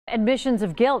Admissions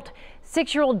of guilt.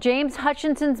 6-year-old James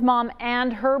Hutchinson's mom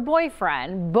and her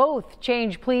boyfriend both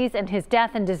changed pleas in his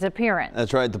death and disappearance.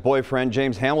 That's right. The boyfriend,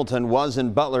 James Hamilton, was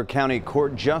in Butler County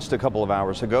Court just a couple of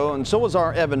hours ago. And so was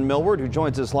our Evan Millward, who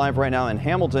joins us live right now in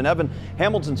Hamilton. Evan,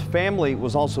 Hamilton's family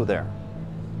was also there.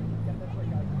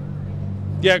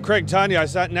 Yeah, Craig, Tanya, I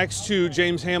sat next to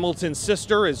James Hamilton's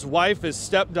sister, his wife, his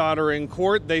stepdaughter in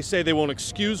court. They say they won't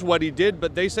excuse what he did,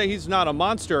 but they say he's not a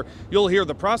monster. You'll hear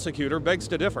the prosecutor begs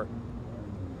to differ.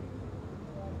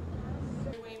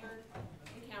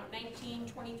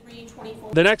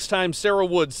 The next time Sarah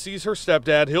Woods sees her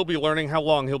stepdad, he'll be learning how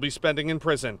long he'll be spending in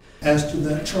prison. As to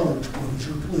that charge, what is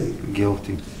your plea?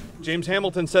 Guilty. James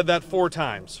Hamilton said that 4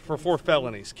 times for 4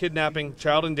 felonies: kidnapping,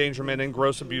 child endangerment, and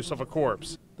gross abuse of a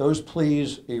corpse. Those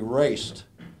pleas erased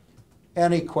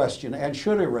any question, and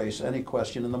should erase any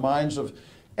question in the minds of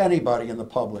anybody in the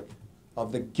public,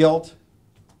 of the guilt,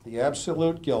 the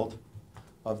absolute guilt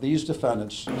of these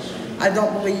defendants. I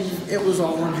don't believe it was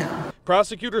all on him.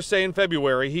 Prosecutors say in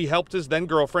February he helped his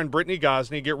then-girlfriend Brittany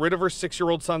Gosney get rid of her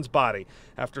 6-year-old son's body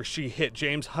after she hit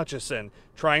James Hutchinson,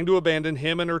 trying to abandon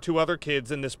him and her 2 other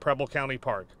kids in this Preble County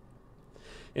park.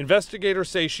 Investigators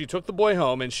say she took the boy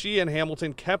home and she and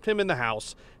Hamilton kept him in the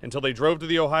house until they drove to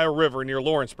the Ohio River near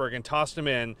Lawrenceburg and tossed him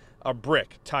in a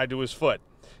brick tied to his foot.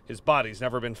 His body's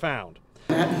never been found.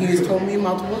 He's told me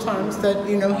multiple times that,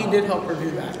 he did help her do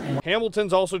that.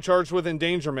 Hamilton's also charged with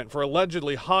endangerment for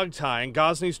allegedly hog-tying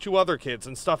Gosney's 2 other kids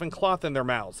and stuffing cloth in their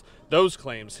mouths. Those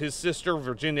claims his sister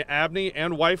Virginia Abney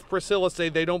and wife Priscilla say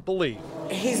they don't believe.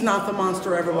 He's not the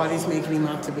monster everybody's making him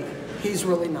out to be. He's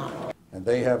really not. And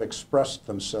they have expressed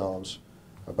themselves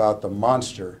about the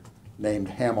monster named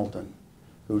Hamilton,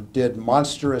 who did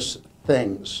monstrous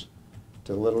things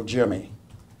to little Jimmy.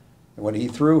 And when he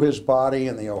threw his body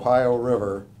in the Ohio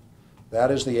River, that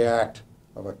is the act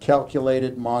of a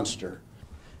calculated monster.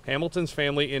 Hamilton's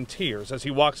family in tears as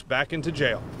he walks back into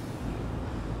jail.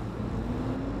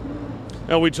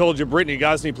 Now, we told you Brittany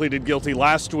Gosney pleaded guilty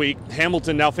last week.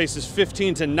 Hamilton now faces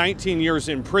 15 to 19 years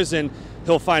in prison.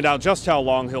 He'll find out just how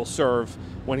long he'll serve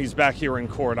when he's back here in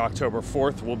court October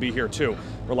 4th. We'll be here too.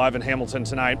 We're live in Hamilton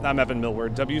tonight. I'm Evan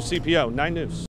Millward, WCPO 9 News.